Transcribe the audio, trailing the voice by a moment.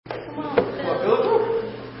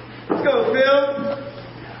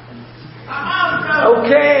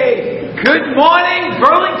Good morning,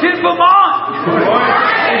 Burlington, Vermont. Good morning.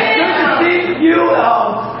 It's good to see you.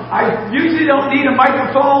 I usually don't need a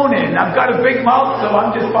microphone, and I've got a big mouth, so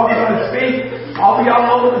I'm just probably going to speak. I'll be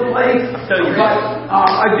all over the place. But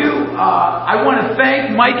I want to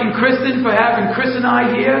thank Mike and Kristen for having Chris and I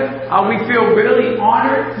here. We feel really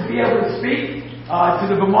honored to be able to speak to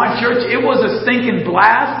the Vermont Church. It was a stinking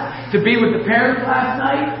blast to be with the parents last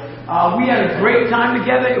night. We had a great time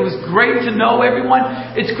together. It was great to know everyone.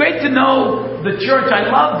 It's great to know the church. I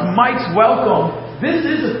loved Mike's welcome. This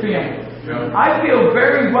is a family. Yeah. I feel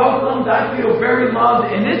very welcomed. I feel very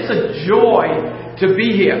loved. And it's a joy to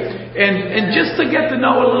be here. And just to get to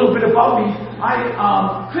know a little bit about me,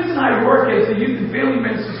 Chris and I work as the youth and family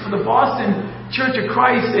ministers for the Boston Church of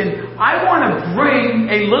Christ, and I want to bring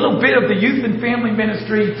a little bit of the youth and family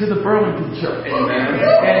ministry to the Burlington Church. Amen.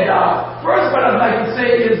 And first, what I'd like to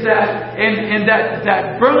say is that,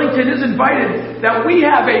 that Burlington is invited, that we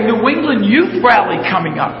have a New England youth rally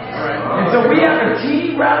coming up. And so we have a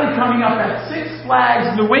teen rally coming up at Six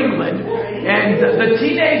Flags, New England, and the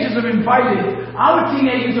teenagers are invited. Our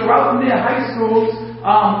teenagers are out in their high schools,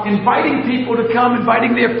 inviting people to come,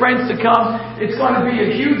 inviting their friends to come. It's going to be a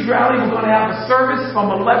huge rally. We're going to have a service from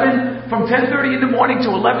 10:30 in the morning to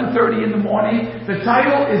 11:30 in the morning. The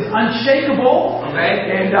title is Unshakable.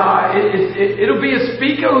 Okay. And it'll be a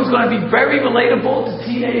speaker who's going to be very relatable to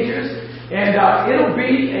teenagers. And it'll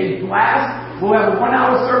be a blast. We'll have a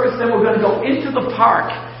 1-hour service, then we're going to go into the park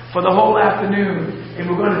for the whole afternoon, and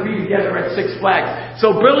we're going to be together at Six Flags.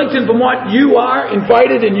 So Burlington, Vermont, you are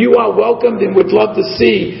invited and you are welcomed, and would love to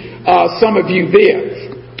see some of you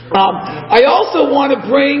there. I also want to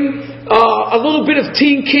bring a little bit of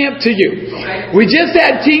teen camp to you. We just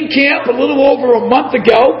had teen camp a little over a month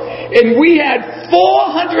ago, and we had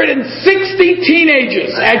 460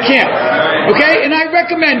 teenagers at camp. Okay? And I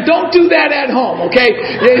recommend, don't do that at home. Okay?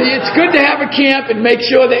 It's good to have a camp and make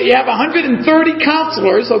sure that you have 130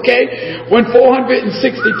 counselors, okay, when 460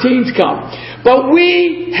 teens come. But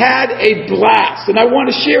we had a blast, and I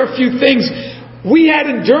want to share a few things. We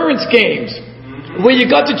had endurance games, where you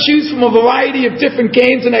got to choose from a variety of different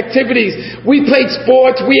games and activities. We played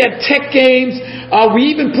sports. We had tech games.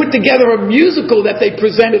 We even put together a musical that they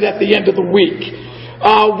presented at the end of the week.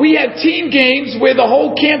 We had team games where the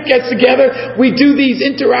whole camp gets together. We do these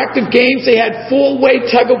interactive games. They had 4-way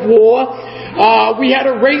tug of war. We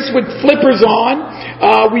had a race with flippers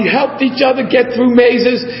on. We helped each other get through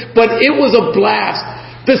mazes, but it was a blast.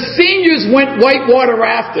 The seniors went whitewater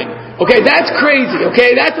rafting. Okay, that's crazy.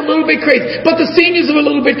 Okay, that's a little bit crazy. But the seniors are a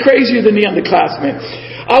little bit crazier than the underclassmen.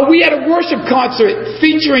 We had a worship concert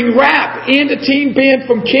featuring rap and a teen band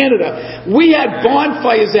from Canada. We had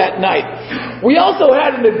bonfires that night. We also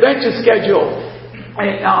had an adventure schedule.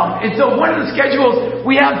 And so one of the schedules,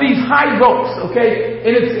 we have these high ropes, okay?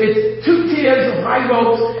 And it's 2 tiers of high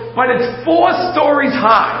ropes, but it's 4 stories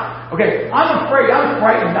high. Okay, I'm afraid, I'm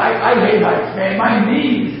frightened. I hate heights, man. My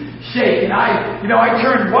knees shake, and I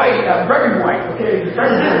turn white, very white, okay?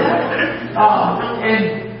 Very, very white.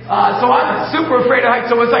 So I'm super afraid of heights.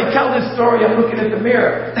 So as I tell this story, I'm looking at the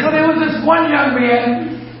mirror. So there was this one young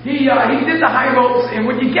man. He did the high ropes, and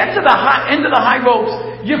when you get to the end of the high ropes,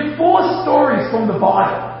 you're 4 stories from the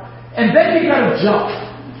bottom, and then you got to jump.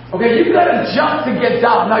 Okay, you got to jump to get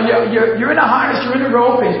down. Now you're in a harness, you're in a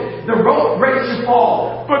rope, and the rope breaks your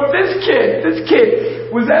fall. But this kid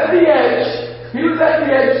was at the edge. He was at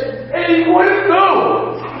the edge, and he wouldn't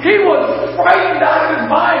move. He was frightened out of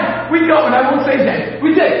his mind. We go, and I won't say his name.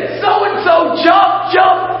 We said, so-and-so,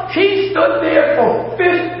 jump. He stood there for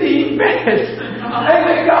 15 minutes. And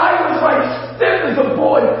the guy was like stiff as a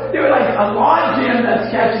board. They were like a log jam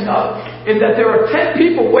that's catching up. And that there were 10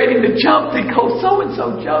 people waiting to jump. They go,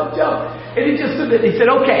 so-and-so, jump. And he just stood there. He said,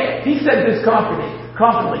 okay. He said this confidently.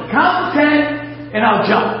 Count to 10, and I'll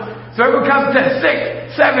jump. So everyone counts to 10.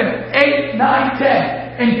 6, 7, 8, 9, 10.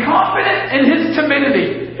 And confident in his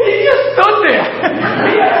timidity, he just stood there.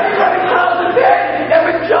 He had everybody count to 10. He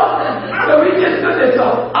never jumped. So he just stood there.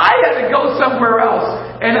 So I had to go somewhere else.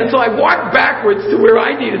 And so I walked backwards to where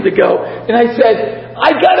I needed to go. And I said,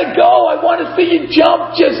 I gotta go. I want to see you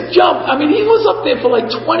jump. Just jump. I mean, he was up there for like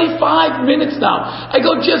 25 minutes now. I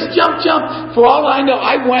go, just jump. For all I know,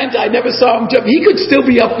 I went. I never saw him jump. He could still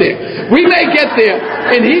be up there. We may get there,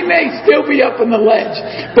 and he may still be up on the ledge.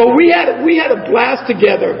 But we had a blast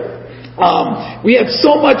together. We had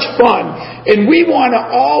so much fun, and we want to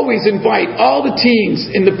always invite all the teens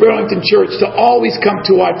in the Burlington Church to always come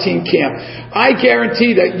to our teen camp. I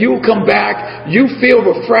guarantee that you'll come back, you feel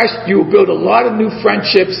refreshed, you'll build a lot of new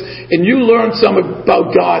friendships, and you learn some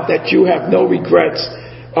about God that you have no regrets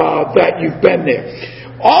that you've been there.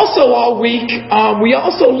 Also all week, we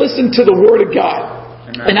also listened to the Word of God.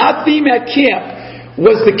 And our theme at camp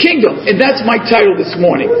was the kingdom. And that's my title this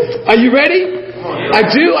morning. Are you ready? I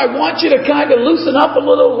do. I want you to kind of loosen up a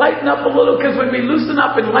little, lighten up a little, because when we loosen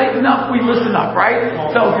up and lighten up, we listen up, right?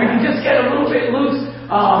 So if we can just get a little bit loose.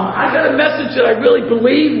 I got a message that I really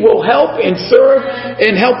believe will help and serve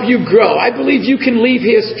and help you grow. I believe you can leave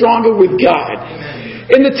here stronger with God.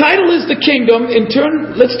 And the title is The Kingdom.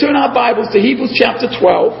 Let's turn our Bibles to Hebrews chapter 12.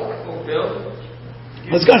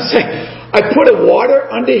 I was going to say, I put a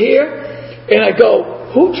water under here, and I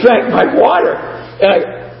go, who drank my water?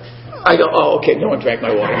 And I go, oh, okay, no one drank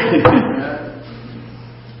my water.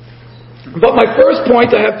 But my first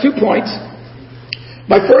point, I have 2 points.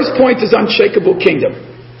 My first point is unshakable kingdom.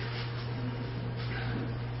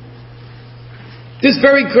 There's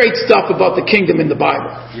very great stuff about the kingdom in the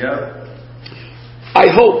Bible. Yeah. I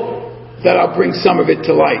hope that I'll bring some of it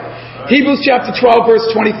to light. Hebrews chapter 12, verse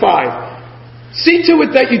 25. See to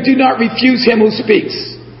it that you do not refuse him who speaks.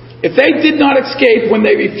 If they did not escape when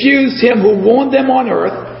they refused him who warned them on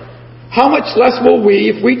earth, how much less will we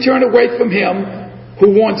if we turn away from him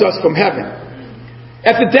who warns us from heaven?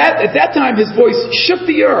 At that time his voice shook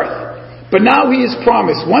the earth, but now he has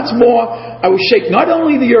promised, once more I will shake not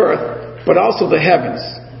only the earth, but also the heavens.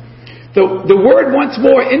 The word once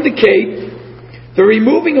more indicate the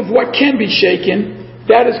removing of what can be shaken,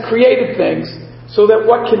 that is created things, so that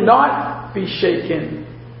what cannot be shaken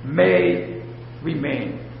may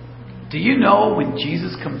remain. Do you know when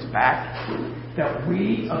Jesus comes back that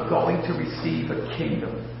we are going to receive a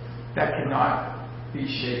kingdom that cannot be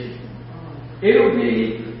shaken? It'll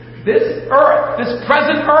be this earth, this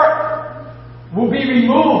present earth will be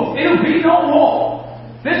removed. It'll be no more.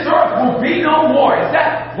 This earth will be no more. Is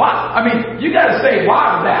that wow? I mean, you got to say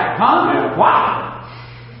wow to that, huh? Wow.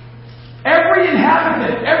 Every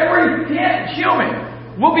inhabitant, every human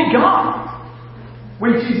will be gone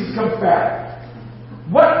when Jesus comes back.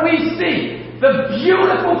 What we see, the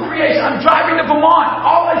beautiful creation. I'm driving to Vermont.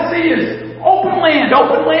 All I see is open land,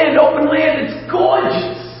 open land, open land. It's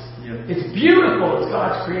gorgeous. It's beautiful. It's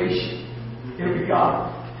God's creation. It'll be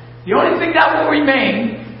gone. The only thing that will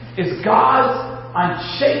remain is God's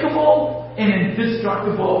unshakable and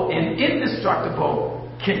indestructible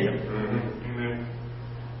kingdom.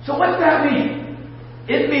 So what's that mean?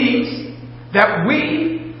 It means that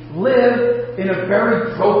we live in a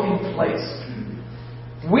very broken place.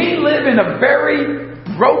 We live in a very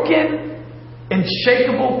broken,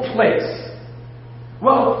 unshakable place.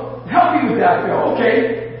 Well, help me with that, Phil.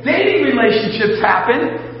 Okay, dating relationships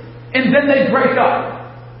happen, and then they break up.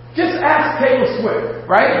 Just ask Taylor Swift,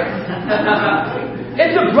 right?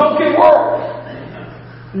 It's a broken world.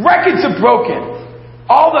 Records are broken.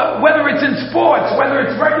 Whether it's in sports, whether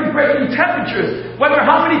it's record-breaking temperatures, whether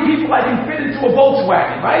how many people I can fit into a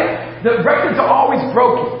Volkswagen, right? The records are always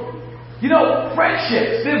broken. You know,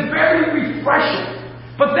 friendships, they're very refreshing.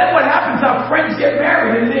 But then what happens? Our friends get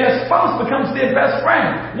married and their spouse becomes their best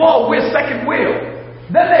friend. Whoa, we're second wheel.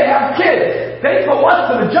 Then they have kids. They go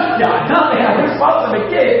us to the junkyard. Now they have a spouse and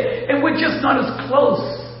a kid. And we're just not as close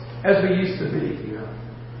as we used to be.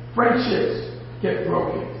 Friendships get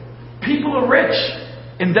broken. People are rich,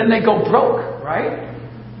 and then they go broke, right?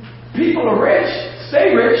 People are rich,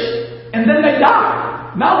 stay rich, and then they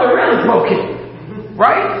die. Now they're really broken,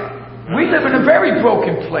 right? We live in a very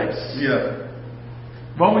broken place. Yeah.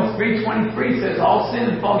 Romans 3:23 says, all sin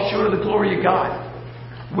and fall short of the glory of God.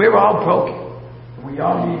 We're all broken. We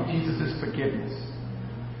all need Jesus' forgiveness.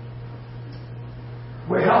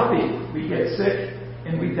 We're healthy. We get sick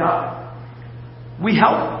and we die. We're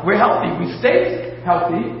healthy. We stay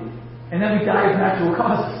healthy, and then we die of natural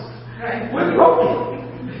causes. We're broken.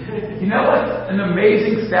 You know what's an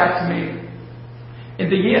amazing stat to me? In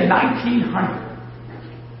the year 1900,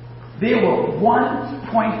 there were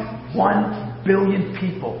 1.1 billion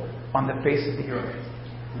people on the face of the earth.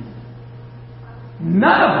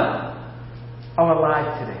 None of them are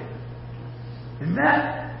alive today. Isn't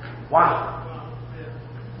that? Wow.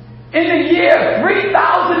 In the year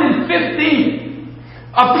 3015,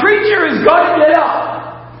 a preacher is going to get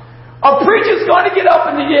up. A preacher's going to get up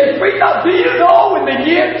in the year 3000. Do you know in the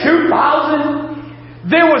year 2000,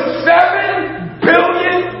 there were 7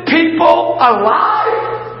 billion people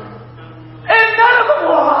alive? And none of them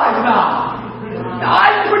are alive now.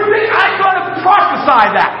 I'm going to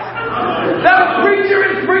prophesy that a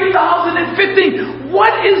preacher in 3015.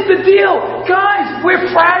 What is the deal? Guys,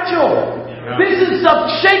 we're fragile. This is a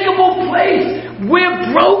shakable place.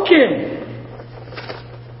 We're broken.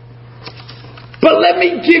 But let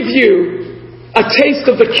me give you a taste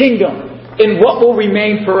of the kingdom and what will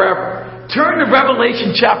remain forever. Turn to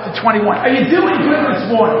Revelation chapter 21. Are you doing good this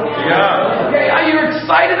morning? Yeah. Okay, are you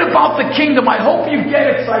excited about the kingdom? I hope you get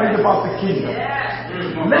excited about the kingdom.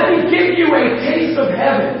 Let me give you a taste of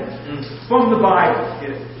heaven from the Bible.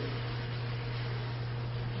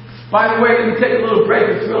 By the way, let me take a little break.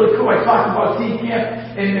 It's really cool. I talked about Teen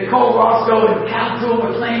Camp, and Nicole Roscoe and Cal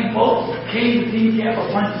were playing both. Came to Teen Camp a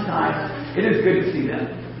bunch of times. It is good to see them.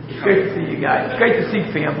 It's great to see you guys. It's great to see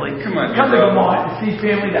family. Come to Vermont to see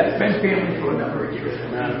family that's been family for a number of years.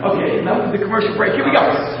 Okay, enough of the commercial break. Here we go.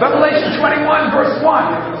 Revelation 21, verse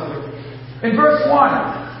 1. In verse 1.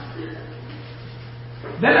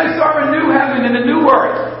 Then I saw a new heaven and a new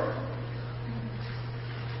earth.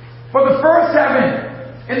 For the first heaven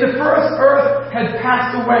and the first earth had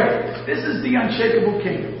passed away. This is the unshakable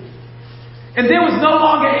kingdom. And there was no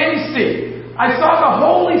longer any sea. I saw the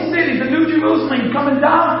holy city, the New Jerusalem, coming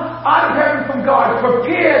down out of heaven from God,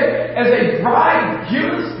 prepared as a bride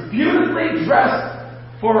beautifully dressed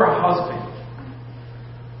for her husband.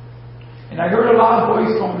 And I heard a loud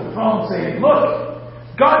voice from the throne saying, "Look,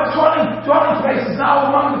 God's dwelling place is now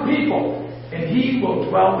among the people, and He will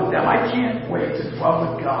dwell with them." I can't wait to dwell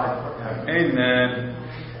with God forever. Amen.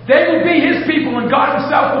 They will be His people, and God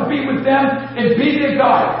Himself will be with them and be their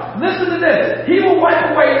God. Listen to this. He will wipe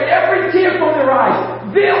away every tear from their eyes.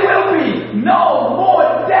 There will be no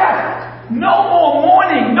more death, no more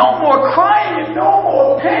mourning, no more crying, and no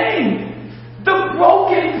more pain. The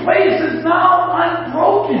broken place is now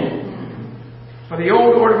unbroken. For the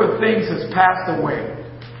old order of things has passed away.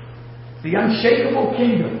 The unshakable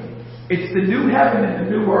kingdom. It's the new heaven and the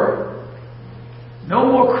new earth. No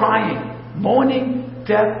more crying, mourning,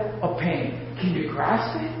 death, or pain. Can you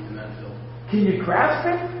grasp it? Can you grasp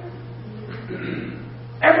it?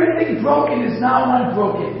 Everything broken is now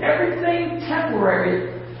unbroken. Everything temporary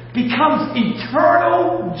becomes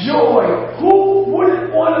eternal joy. Who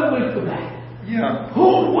wouldn't want to live for that? Yeah.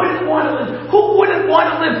 Who wouldn't want to live? Who wouldn't want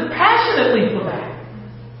to live passionately for that?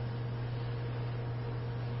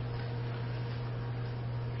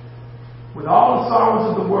 With all the sorrows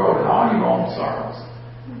of the world and all your own sorrows,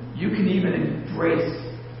 you can even embrace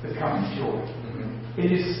the coming joy. In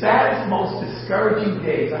your saddest, most discouraging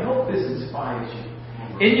days, I hope this inspires you.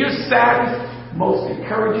 In your saddest, most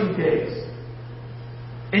encouraging days,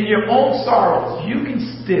 in your own sorrows, you can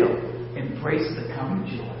still embrace the coming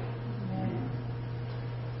joy.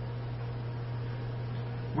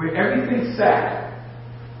 Where everything's sad,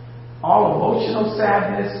 all emotional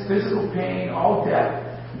sadness, physical pain, all death,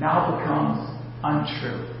 now becomes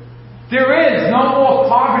untrue. There is no more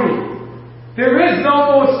poverty. There is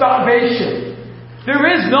no more starvation. There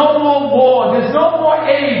is no more war. There's no more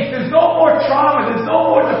AIDS. There's no more trauma. There's no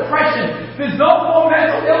more depression. There's no more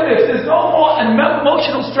mental illness. There's no more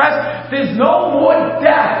emotional stress. There's no more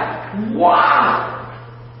death. Why?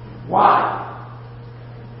 Why?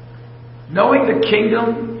 Knowing the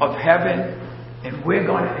kingdom of heaven, and we're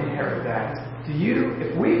going to inherit that.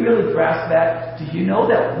 If we really grasp that, do you know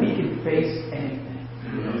that we can face anything?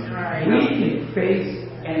 We can face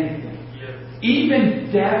anything.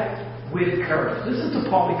 Even death with courage. Listen to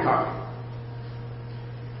Polycarp.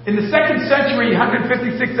 In the 2nd century,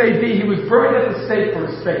 156 AD, he was burned at the stake for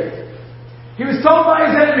his faith. He was told by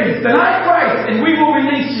his enemies, "Deny Christ and we will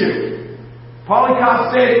release you."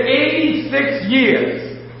 Polycarp said, 86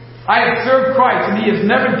 years I have served Christ and He has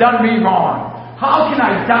never done me wrong. How can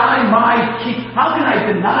I deny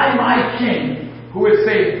my King who has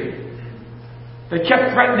saved me? They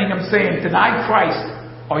kept threatening him, saying, "Deny Christ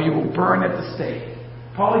or you will burn at the stake."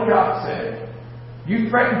 Polycarp said, "You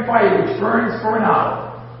threaten fire which burns for an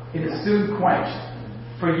hour, it is soon quenched.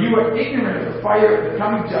 For you are ignorant of the fire of the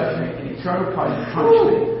coming judgment and eternal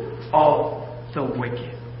punishment of the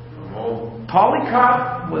wicked."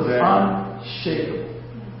 Polycarp was unshakable.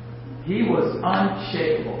 He was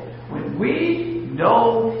unshakable. When we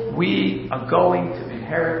know we are going to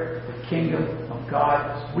inherit the kingdom of God,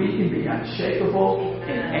 we can be unshakable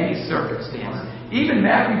in any circumstance. Even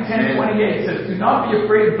Matthew 10:28 says, "Do not be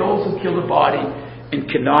afraid of those who kill the body and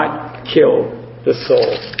cannot kill the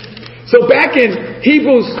soul." So back in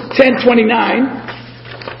Hebrews 10:29,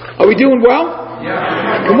 are we doing well?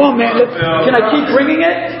 Yeah. Come on, man. Can I keep bringing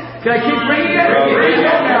it? Can I keep bringing it?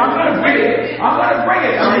 I'm going to bring it. I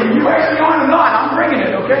mean, you ask me on or not, I'm bringing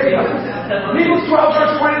it, okay? Hebrews 12,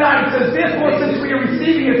 verse 29, it says, "Therefore, since we are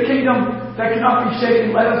receiving a kingdom that cannot be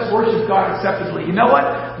shaken, let us worship God acceptably." You know what?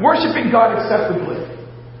 Worshiping God acceptably.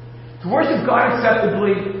 To worship God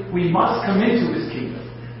acceptably, we must come into His kingdom.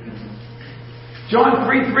 John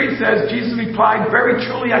 3:3 says, Jesus replied, "Very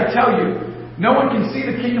truly I tell you, no one can see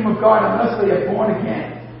the kingdom of God unless they are born again."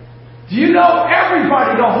 Do you know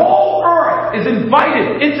everybody, the whole earth, is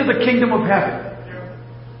invited into the kingdom of heaven.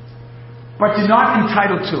 But you're not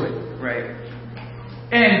entitled to it. Right.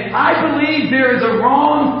 And I believe there is a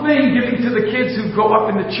wrong thing given to the kids who grow up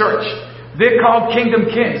in the church. They're called kingdom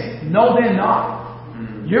kids. No, they're not.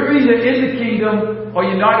 You're either in the kingdom or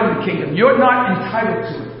you're not in the kingdom. You're not entitled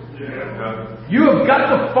to it. You have got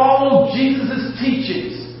to follow Jesus'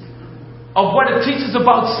 teachings of what it teaches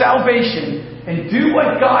about salvation and do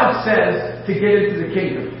what God says to get into the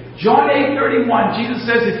kingdom. John 8:31, Jesus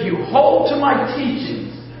says, if you hold to my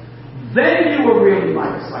teachings, then you are really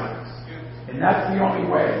my disciples. And that's the only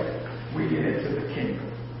way we get into the kingdom.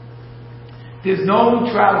 There's no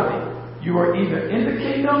neutrality. You are either in the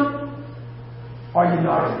kingdom or you're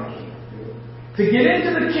not in the kingdom. To get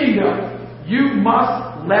into the kingdom, you must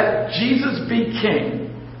let Jesus be king.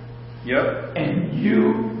 Yep. And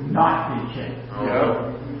you not be king. Yep.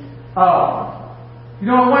 I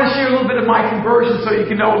want to share a little bit of my conversion so you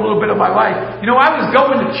can know a little bit of my life. I was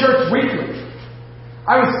going to church weekly.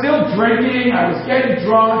 I was still drinking. I was getting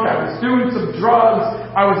drunk. I was doing some drugs.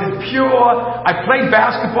 I was impure. I played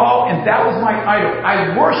basketball, and that was my idol. I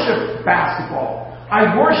worshiped basketball.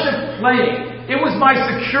 I worshiped playing. It was my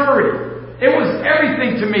security. It was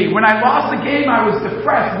everything to me. When I lost a game, I was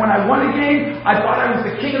depressed. When I won a game, I thought I was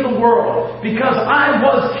the king of the world because I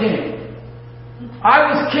was king. I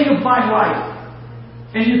was king of my life.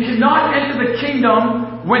 And you cannot enter the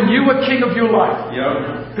kingdom when you are king of your life.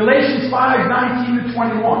 Yep. Galatians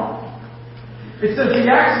 5:19-21. It says the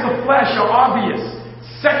acts of the flesh are obvious.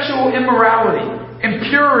 Sexual immorality,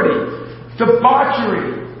 impurity,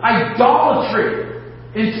 debauchery, idolatry.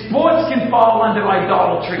 And sports can fall under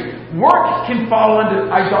idolatry. Work can fall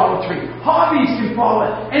under idolatry. Hobbies can fall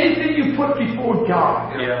under anything you put before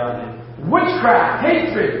God. Yeah. Witchcraft,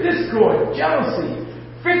 hatred, discord, jealousy,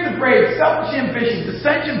 fits of rage, selfish ambition,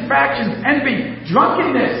 dissension, factions, envy,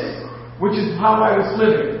 drunkenness, which is how I was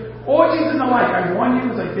living. Orgies and the like. I warn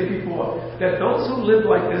you, as I did before, that those who live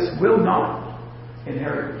like this will not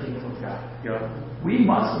inherit the kingdom of God. Yeah. We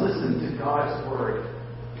must listen to God's word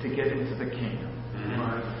to get into the kingdom.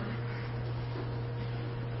 Mm-hmm.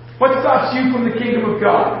 What stops you from the kingdom of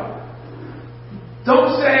God?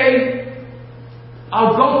 Don't say,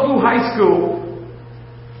 I'll go through high school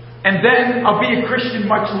and then I'll be a Christian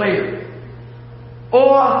much later.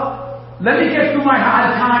 Or, let me get through my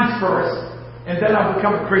hard times first and then I'll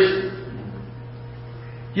become a Christian.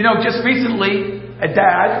 Just recently, a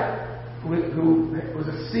dad who was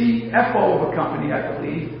a CFO of a company, I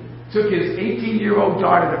believe, took his 18-year-old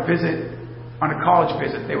daughter to visit on a college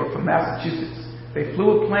visit. They were from Massachusetts. They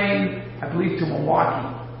flew a plane, I believe, to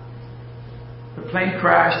Milwaukee. The plane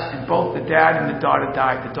crashed and both the dad and the daughter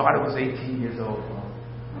died. The daughter was 18 years old.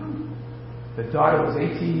 The daughter was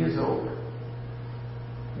 18 years old.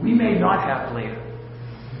 We may not have later.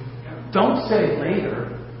 Don't say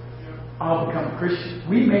later, I'll become a Christian.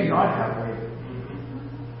 We may not have later.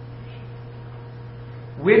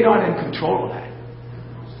 We're not in control of that.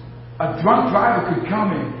 A drunk driver could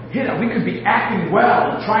come and hit us. We could be acting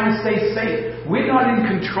well and trying to stay safe. We're not in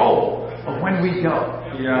control of when we go.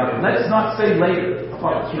 Yeah. Let's not say later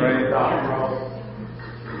about the kingdom of God.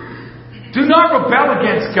 Do not rebel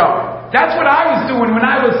against God. That's what I was doing when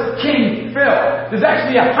I was King Phil. There's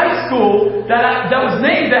actually a high school that was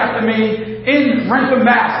named after me in Rentham,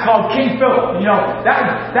 Mass, called King Phil.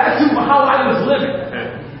 That's how I was living.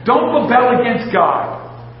 Don't rebel against God.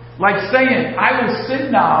 Like saying, I will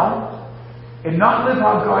sin now and not live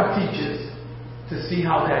how God teaches to see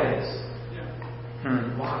how that is.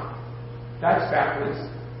 Wow. That's backwards.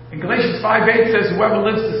 In Galatians 5:8 says, whoever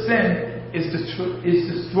lives to sin is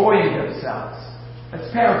destroying themselves.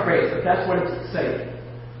 Let's paraphrase it. That's what it's saying.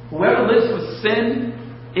 Whoever lives with sin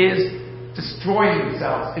is destroying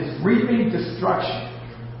themselves, is reaping destruction.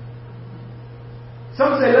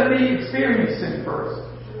 Some say, let me experience sin first.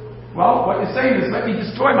 Well, what you're saying is, let me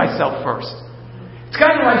destroy myself first. It's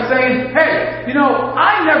kind of like saying, hey,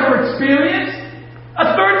 I never experienced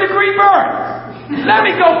a third-degree burn. Let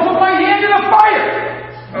me go put my hand in a fire.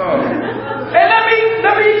 And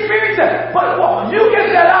let me experience that. But while you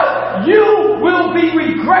get that out, you will be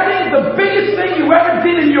regretting the biggest thing you ever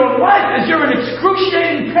did in your life as you're in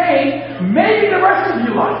excruciating pain, maybe the rest of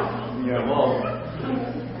your life. Yeah, well.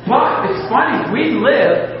 But it's funny, we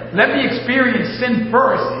live, let me experience sin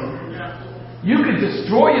first. You could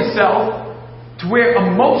destroy yourself to where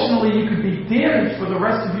emotionally you could be damaged for the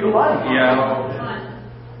rest of your life. Yeah.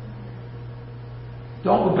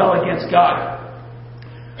 Don't rebel against God.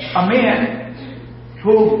 A man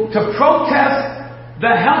who, to protest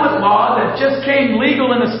the helmet law that just came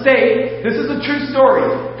legal in the state, this is a true story,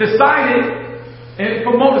 decided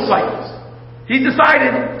for motorcycles. He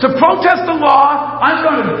decided to protest the law. I'm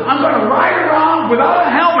going to ride around without a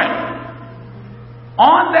helmet.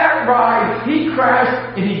 On that ride, he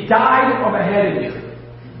crashed and he died of a head injury.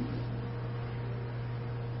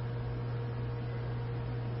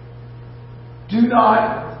 Do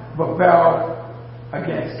not rebel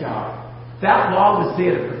against God. That law was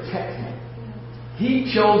there to protect him. He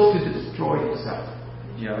chose to destroy himself.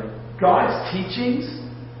 Yeah. God's teachings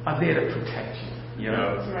are there to protect you.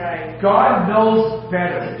 Yeah. That's right. God knows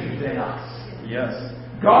better than us. Yes.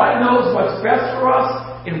 God knows what's best for us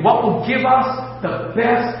and what will give us the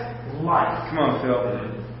best life. Come on, Phil.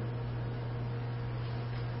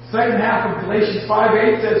 Second half of Galatians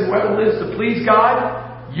 5:8 says, whoever lives to please God,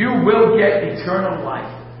 you will get eternal life.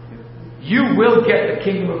 You will get the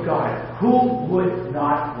kingdom of God. Who would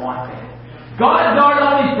not want that? God not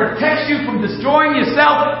only protects you from destroying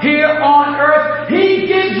yourself here on earth, He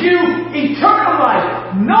gives you eternal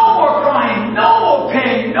life. No more crying, no more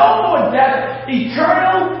pain, no more death.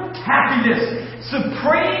 Eternal happiness.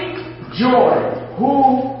 Supreme joy.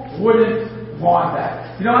 Who wouldn't want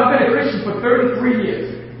that? You know, I've been a Christian for 33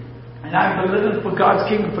 years. And I've been living for God's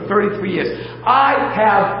kingdom for 33 years. I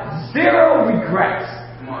have zero regrets.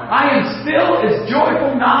 I am still as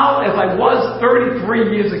joyful now as I was 33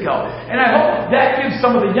 years ago. And I hope that gives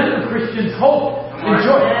some of the younger Christians hope and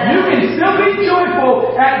joy. You can still be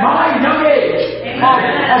joyful at my young age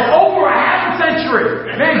of over a half a century.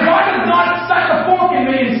 Man, God has not stuck a fork in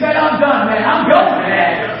me and said, I'm done, man. I'm going,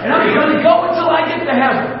 man. And I'm going to go until I get to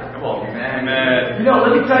heaven. Come on, man. You know,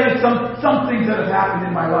 let me tell you some things that have happened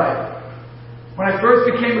in my life. When I first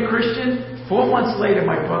became a Christian, 4 months later,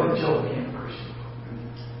 my brother Joe became a Christian.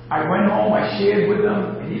 I went home, I shared with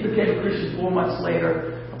him, and he became a Christian 4 months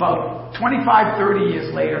later. About 25, 30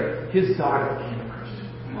 years later, his daughter became a Christian.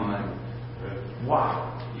 Come on.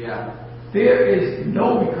 Wow. Yeah. There is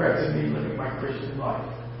no regrets in me living my Christian life.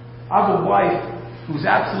 I have a wife who's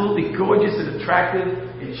absolutely gorgeous and attractive,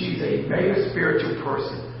 and she's a mega spiritual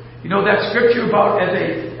person. You know that scripture about as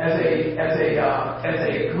a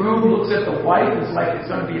groom looks at the wife, it's like it's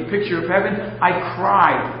going to be a picture of heaven. I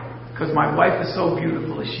cried because my wife is so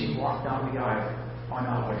beautiful as she walked down the aisle on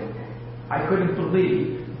our wedding day. I couldn't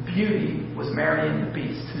believe beauty was marrying the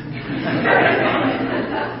beast.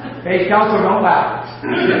 Hey, counselor, don't laugh.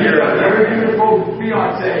 You're a very beautiful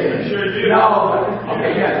fiance. Sure do. No,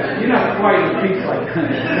 okay, yeah, you're not quite a beast like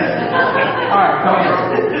that. All right, don't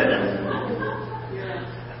worry.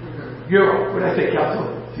 Euro. What did I say, council?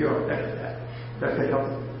 Euro. That's it,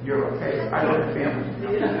 council. Euro. Hey, I love the family.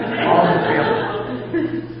 All in the family.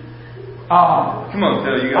 Come on,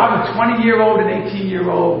 Phil. You got I'm a 20-year-old and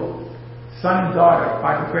 18-year-old son and daughter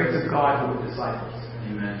by the grace of God who were disciples.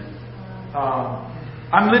 Amen.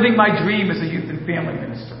 I'm living my dream as a youth and family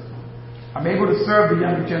minister. I'm able to serve the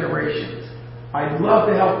younger generations. I love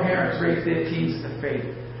to help parents raise their teens to faith.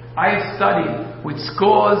 I have studied with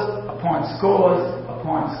scores upon scores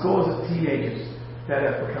of teenagers that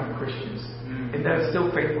have become Christians and that are still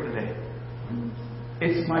faithful today.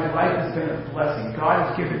 My life has been a blessing. God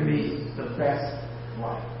has given me the best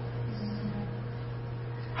life.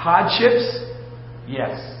 Hardships?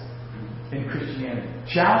 Yes. In Christianity.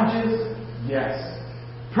 Challenges? Yes.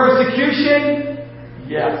 Persecution?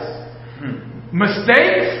 Yes.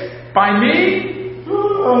 Mistakes? By me?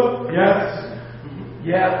 Yes.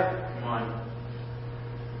 Yeah.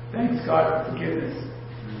 Thanks God for forgiveness.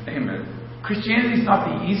 Amen. Christianity is not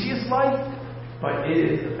the easiest life, but it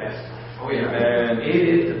is the best life. Oh, yeah, man. It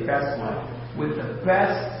is the best life, with the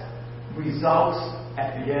best results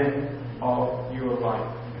at the end of your life.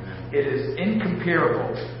 It is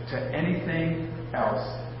incomparable to anything else.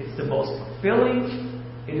 It's the most fulfilling.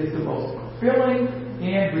 It is the most fulfilling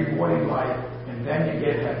and rewarding life, and then you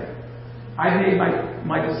get heaven. I made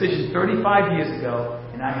my decision 35 years ago,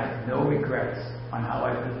 and I have no regrets on how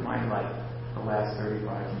I lived my life the last 35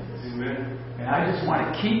 years. Amen. And I just want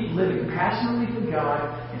to keep living passionately for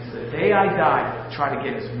God, and to the day I die, try to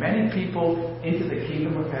get as many people into the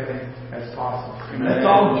kingdom of heaven as possible. And let's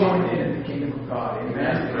all join in the kingdom of God. Amen?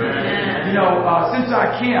 Amen. You know, since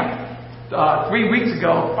our camp, 3 weeks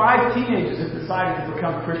ago, 5 teenagers have decided to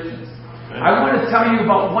become Christians. I want to tell you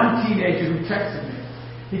about one teenager who texted me.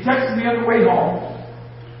 He texted me on the way home.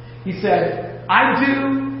 He said, I do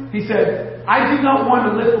not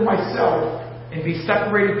want to live for myself and be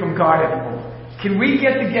separated from God anymore. Can we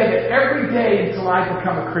get together every day until I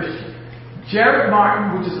become a Christian? Jared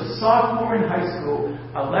Martin, which is a sophomore in high school,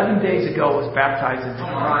 11 days ago was baptized into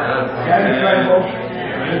Christ. Is that incredible?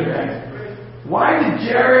 Amen. Why did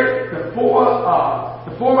Jared, the four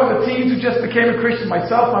other teens who just became a Christian,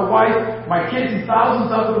 myself, my wife, my kids, and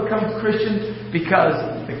thousands of them become Christians?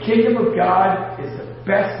 Because The kingdom of God is the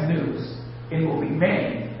best news and will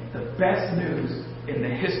remain the best news in the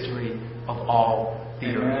history of all the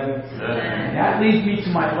earth. And that leads me to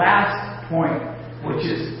my last point, which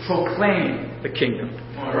is proclaim the kingdom.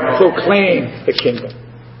 Right. Proclaim the kingdom.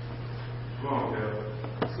 Come on, Phil.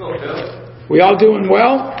 Let's go, Phil. We all doing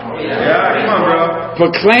well? Yeah, come on, bro.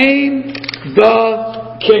 Proclaim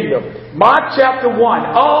the kingdom. Mark chapter 1.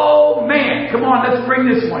 Oh man, come on, let's bring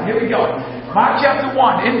this one. Here we go. Mark chapter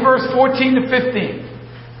 1, in verse 14 to 15.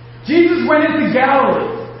 Jesus went into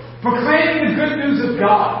Galilee, proclaiming the good news of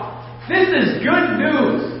God. This is good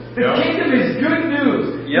news. The kingdom is good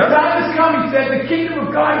news. The time is coming, said, the kingdom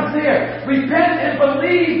of God is there. Repent and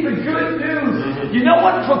believe the good news. You know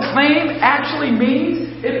what proclaim actually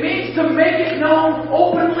means? It means to make it known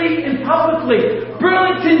openly and publicly.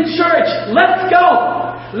 Burlington Church, let's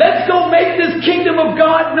go. Let's go make this kingdom of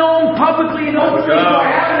God known publicly and openly. So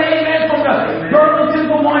I have an amen from the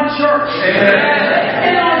Burlington, Vermont Church.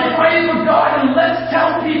 And I'm praying for God, and let's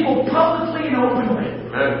tell people publicly and openly.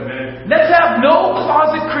 Let's have no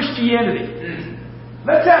closet Christianity.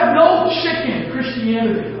 Let's have no chicken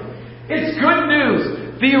Christianity. It's good news.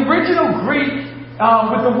 The original Greek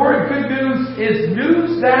with the word good news is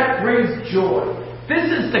news that brings joy. This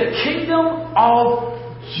is the kingdom of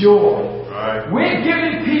joy. Right. We're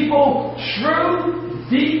giving people true,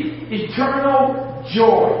 deep, eternal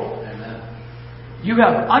joy. Amen. You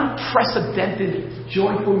have unprecedented,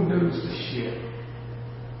 joyful news to share.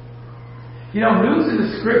 You know, news in the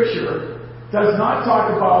Scripture does not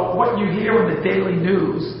talk about what you hear in the daily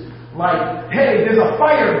news, like, hey, there's a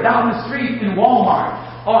fire down the street in Walmart.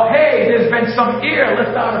 Or, hey, there's been some ear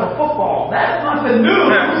left out of a football. That's not the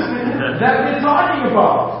news that we're talking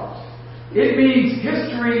about. It means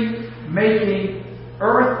history-making,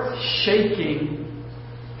 earth-shaking,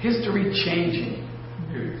 history-changing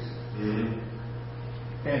news. Mm-hmm.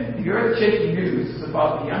 And the earth-shaking news is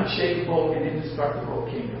about the unshakable and indestructible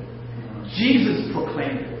kingdom. Jesus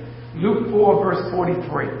proclaimed it. Luke 4, verse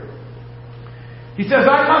 43. He says,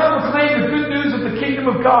 I must proclaim the good news of the kingdom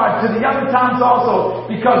of God to the other towns also,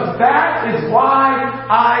 because that is why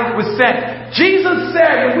I was sent. Jesus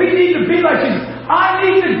said, and we need to be like Jesus, I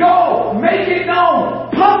need to go make it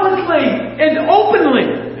known publicly and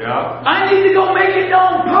openly. Yeah. I need to go make it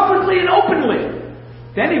known publicly and openly.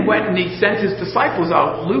 Then he went and he sent his disciples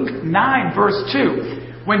out. Luke 9, verse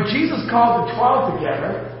 2. When Jesus called the 12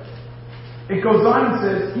 together, it goes on and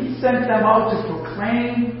says, he sent them out to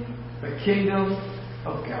proclaim the kingdom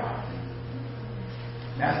of God.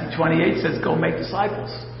 Matthew 28 says, go make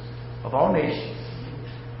disciples of all nations.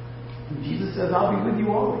 And Jesus says, I'll be with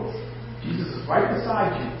you always. Jesus is right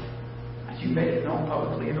beside you as you make it known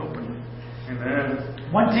publicly and openly. Amen.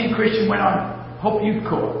 One teen Christian went on Hope Youth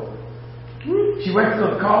Corps. She went to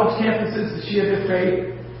the college campuses to share their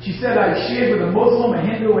faith. She said, I shared with a Muslim, a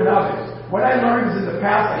Hindu, and others. What I learned is in the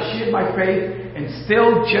past I shared my faith and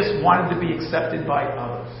still just wanted to be accepted by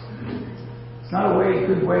others. It's not a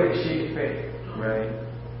good way to share your faith. Right.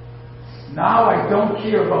 Now I don't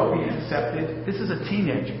care about being accepted. This is a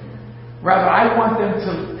teenager. Rather, I want them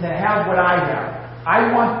to have what I have.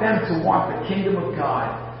 I want them to want the kingdom of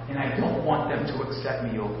God, and I don't want them to accept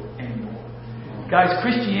me anymore. Guys,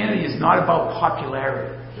 Christianity is not about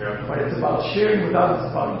popularity, but it's about sharing with others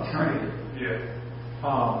about eternity.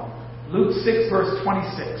 Luke 6, verse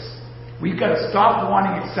 26. We've got to stop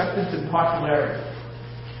wanting acceptance and popularity.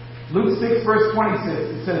 Luke 6, verse 26,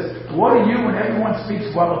 it says, what are you when everyone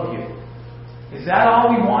speaks well of you? Is that all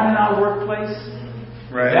we want in our workplace?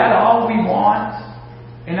 Right. Is that all we want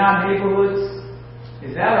in our neighborhoods?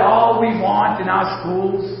 Is that all we want in our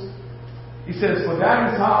schools? He says, for that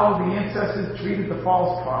is how the ancestors treated the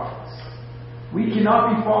false prophets. We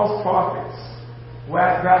cannot be false prophets.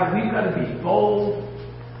 Rather, we've got to be bold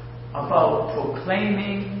about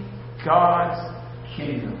proclaiming God's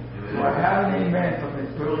kingdom. Do I have an amen from this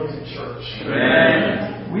Burlington Church?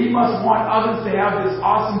 Amen. We must want others to have this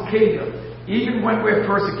awesome kingdom, even when we're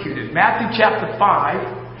persecuted. Matthew chapter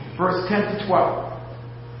 5, verse 10 to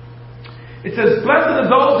 12. It says, blessed are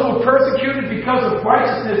those who are persecuted because of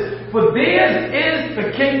righteousness, for theirs is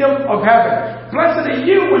the kingdom of heaven. Blessed are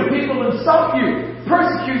you when people insult you,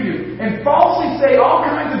 persecute you, and falsely say all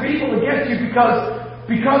kinds of evil against you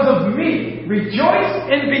because of me. Rejoice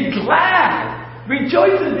and be glad.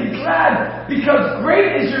 Rejoice and be glad, because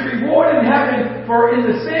great is your reward in heaven, for in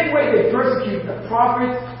the same way they persecute the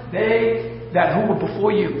prophets, who were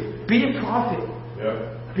before you. Be a prophet.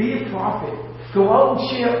 Yeah. Be a prophet. Go out and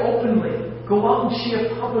share openly. Go out and share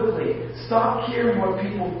publicly. Stop caring what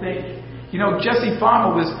people think. Jesse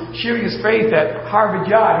Farmer was sharing his faith at Harvard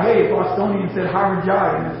Yard. Hey, Bostonian said Harvard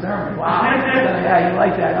Yard in his sermon. Wow. Yeah, you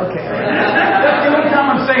like that? Okay. That's the only time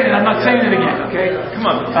I'm saying it. I'm not saying it again. Okay. Come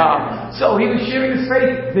on. So he was sharing his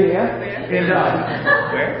faith there, and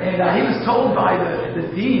he was told by the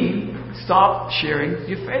dean, stop sharing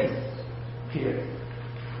your faith here.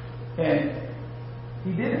 And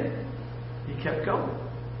he didn't. He kept going.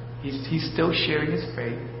 He's still sharing his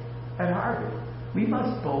faith at Harvard. We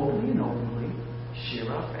must boldly and openly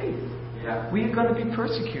share our faith. Yeah. We are going to be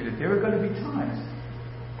persecuted. There are going to be times.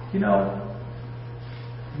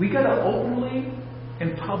 We got to openly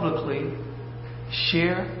and publicly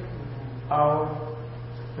share our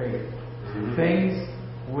faith. Mm-hmm. Things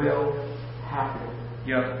will happen.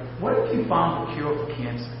 Yeah. What if you found a cure for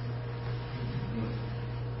cancer?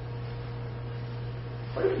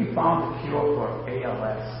 What if you found a cure for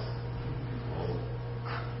ALS?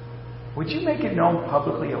 Would you make it known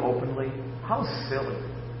publicly or openly? How silly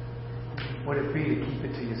would it be to keep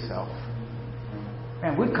it to yourself?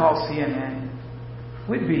 Man, we'd call CNN.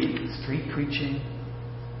 We'd be street preaching.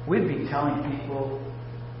 We'd be telling people.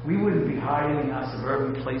 We wouldn't be hiding in our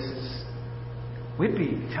suburban places. We'd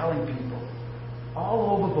be telling people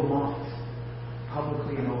all over Vermont,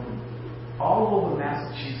 publicly and openly. All over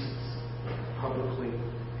Massachusetts, publicly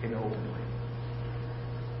and openly.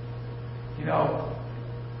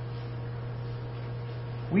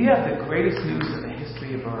 We have the greatest news in the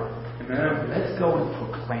history of Earth. Amen. Let's go and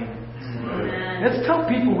proclaim it. Amen. Let's tell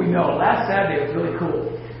people we know. Last Saturday was really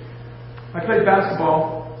cool. I played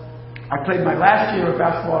basketball. I played my last year of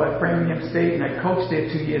basketball at Framingham State, and I coached there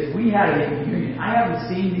 2 years. We had a reunion. I haven't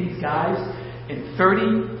seen these guys in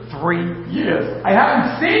 33 years. I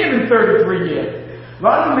haven't seen them in 33 years. A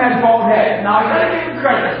lot of them had bald heads. Now, I gotta give them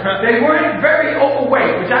credit. They weren't very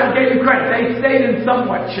overweight, which I gave them credit. They stayed in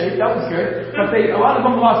somewhat shape. That was good. But a lot of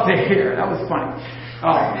them lost their hair. That was funny.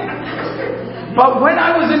 But when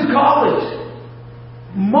I was in college,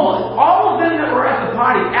 all of them that were at the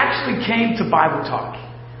party actually came to Bible talk.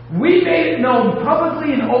 We made it known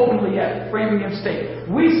publicly and openly at Framingham State.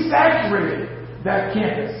 We saturated that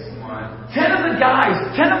campus. 10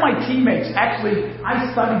 of my teammates, actually, I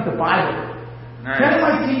studied the Bible. Nice. 10 of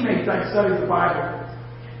my teammates, I studied the Bible.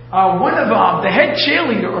 One of the head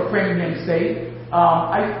cheerleader of Framingham State,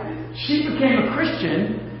 she became a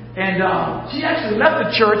Christian, and she actually left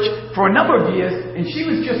the church for a number of years, and she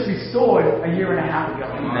was just restored a year and a half ago.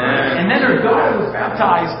 Amen. And then her daughter was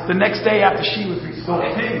baptized the next day after she was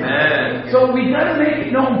restored. Amen. So we got to make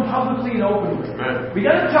it known publicly and openly. Amen. We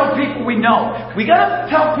got to tell people we know. We got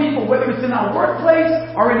to tell people, whether it's in our workplace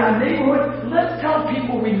or in our neighborhood, let's tell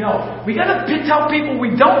people we know. We got to tell people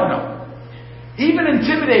we don't know. Even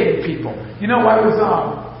intimidating people. We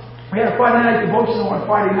had a Friday night devotional on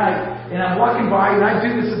Friday night. And I'm walking by, and I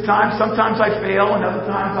do this at times. Sometimes I fail, and other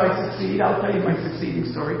times I succeed. I'll tell you my succeeding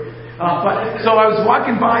story. So I was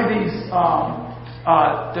walking by these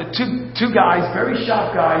the two guys, very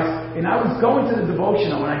sharp guys, and I was going to the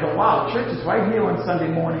devotional, and I go, wow, church is right here on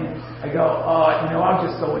Sunday morning. I go, I'll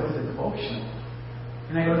just go into the devotional.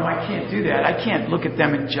 And I go, no, I can't do that. I can't look at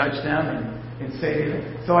them and judge them and say to them.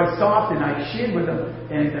 So I stopped, and I shared with them,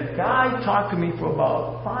 and the guy talked to me for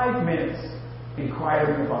about 5 minutes,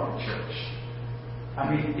 inquiring about the church.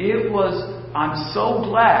 I'm so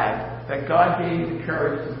glad that God gave me the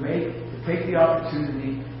courage to take the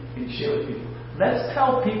opportunity and share with people. Let's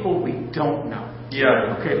tell people we don't know.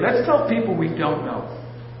 Yeah. Okay, let's tell people we don't know.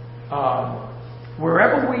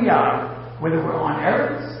 Wherever we are, whether we're on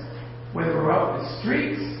errands, whether we're out in the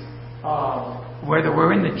streets, whether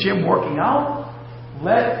we're in the gym working out,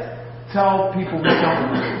 let's tell people we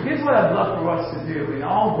don't know. Here's what I'd love for us to do, and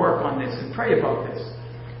I'll work on this and pray about this.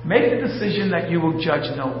 Make the decision that you will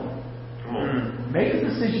judge no one. Make the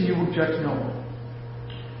decision you will judge no one.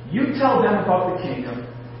 You tell them about the kingdom,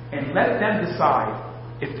 and let them decide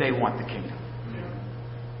if they want the kingdom.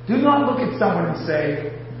 Do not look at someone and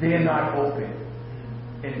say, they're not open,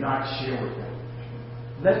 and not share with them.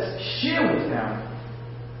 Let's share with them,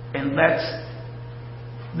 and let's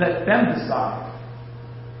let them decide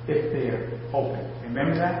if they're open.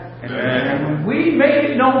 Remember that? Amen. And when we make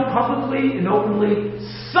it known publicly and openly,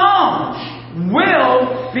 some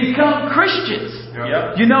will become Christians.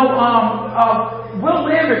 Yep. Will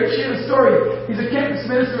Lambert shared a story. He's a campus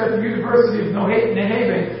minister at the University of New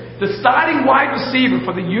Haven. The starting wide receiver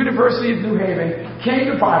for the University of New Haven came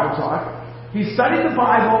to Bible talk. He studied the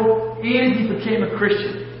Bible and he became a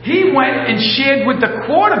Christian. He went and shared with the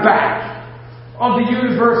quarterback of the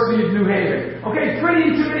University of New Haven. Okay,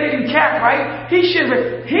 pretty intimidating cat, right? He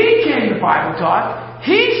came to Bible talk.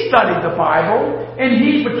 He studied the Bible and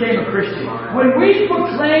he became a Christian. When we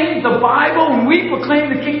proclaim the Bible, when we proclaim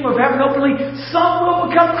the kingdom of heaven openly, some will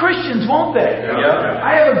become Christians, won't they? Yeah.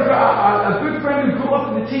 I have a good friend who grew up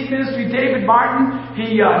in the teen ministry, David Martin.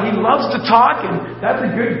 He loves to talk, and that's a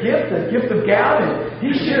good gift, the gift of gab. And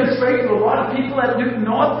he shares faith with a lot of people at Newton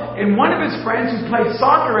North. And one of his friends who played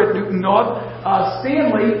soccer at Newton North,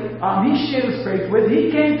 Stanley, he shared his faith with. He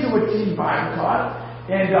came to a teen Bible talk.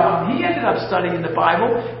 And he ended up studying the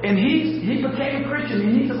Bible, and he became a Christian.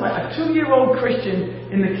 And he's like a 2-year-old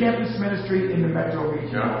Christian in the campus ministry in the metro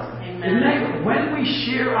region. Yeah. Isn't that when we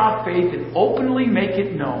share our faith and openly make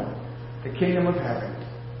it known, the kingdom of heaven,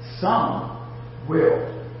 some will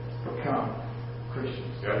become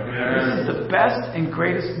Christians. Yeah. This is the best and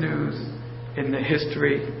greatest news in the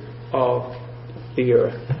history of the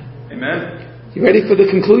earth. Amen. You ready for the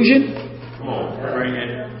conclusion? Come on, bring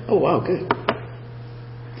it. Oh, wow, good.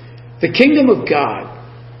 The kingdom of God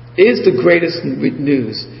is the greatest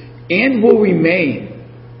news and will remain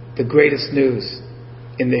the greatest news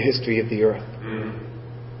in the history of the earth.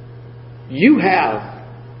 You have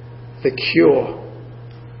the cure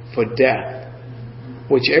for death,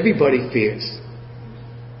 which everybody fears.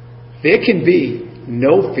 There can be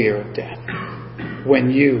no fear of death when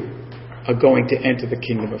you are going to enter the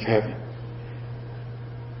kingdom of heaven.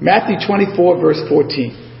 Matthew 24, verse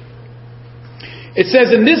 14. It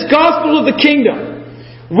says, "And this gospel of the kingdom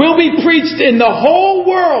will be preached in the whole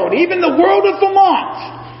world, even the world of Vermont,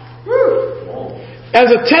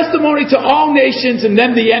 as a testimony to all nations, and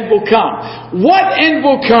then the end will come." What end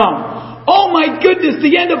will come? Oh my goodness,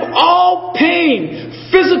 the end of all pain,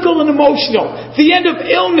 physical and emotional. The end of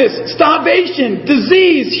illness, starvation,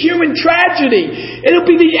 disease, human tragedy. It'll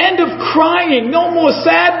be the end of crying. No more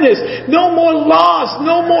sadness. No more loss.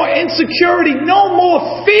 No more insecurity. No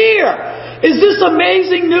more fear. Is this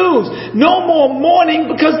amazing news? No more mourning,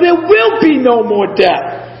 because there will be no more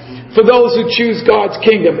death for those who choose God's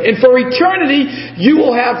kingdom. And for eternity, you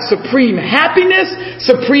will have supreme happiness,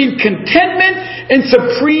 supreme contentment, and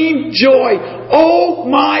supreme joy. Oh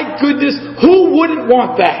my goodness, who wouldn't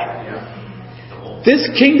want that? This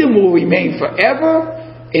kingdom will remain forever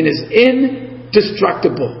and is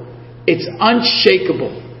indestructible. It's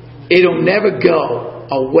unshakable. It'll never go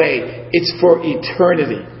away. It's for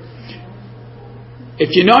eternity.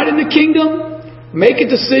 If you're not in the kingdom, make a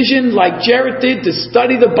decision like Jared did to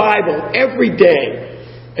study the Bible every day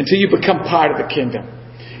until you become part of the kingdom.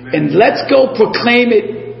 And let's go proclaim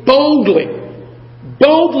it boldly.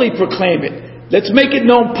 Boldly proclaim it. Let's make it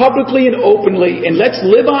known publicly and openly, and let's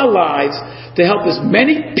live our lives to help as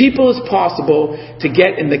many people as possible to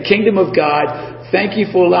get in the kingdom of God. Thank you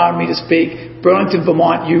for allowing me to speak. Burlington,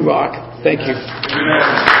 Vermont, you rock. Thank you.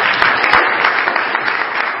 Amen.